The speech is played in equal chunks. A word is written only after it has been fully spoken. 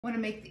Want to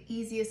make the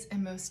easiest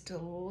and most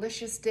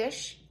delicious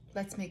dish?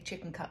 Let's make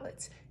chicken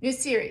cutlets. New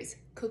series,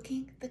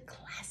 Cooking the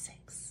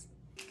Classics.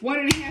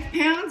 1.5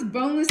 pounds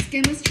boneless,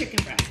 skinless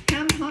chicken breast.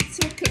 Pound hot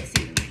so it cooks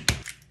evenly.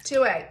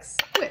 2 eggs.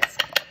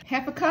 Whisk.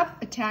 1/2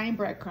 cup Italian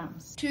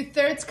breadcrumbs.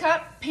 2/3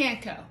 cup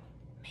panko.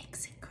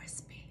 Makes it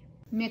crispy.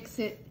 Mix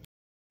it.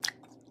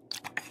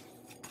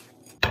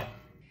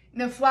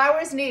 No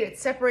flour is needed.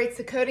 Separates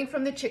the coating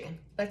from the chicken.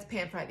 Let's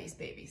pan fry these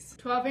babies.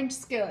 12-inch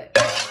skillet.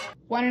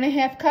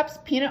 1.5 cups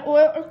peanut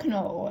oil or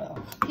canola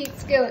oil. Heat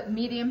skillet,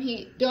 medium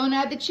heat. Don't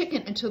add the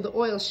chicken until the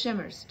oil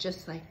shimmers,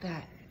 just like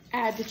that.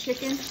 Add the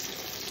chicken.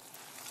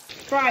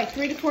 Fry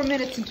 3 to 4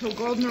 minutes until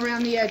golden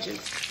around the edges.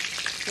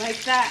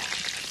 Like that.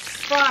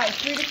 Fry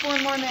 3 to 4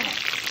 more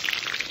minutes.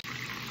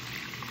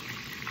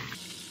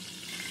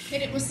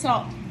 Hit it with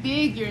salt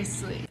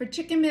vigorously. For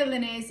chicken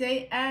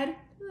milanese, add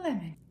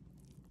lemon.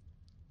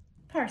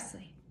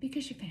 Parsley,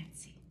 because you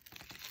fancy.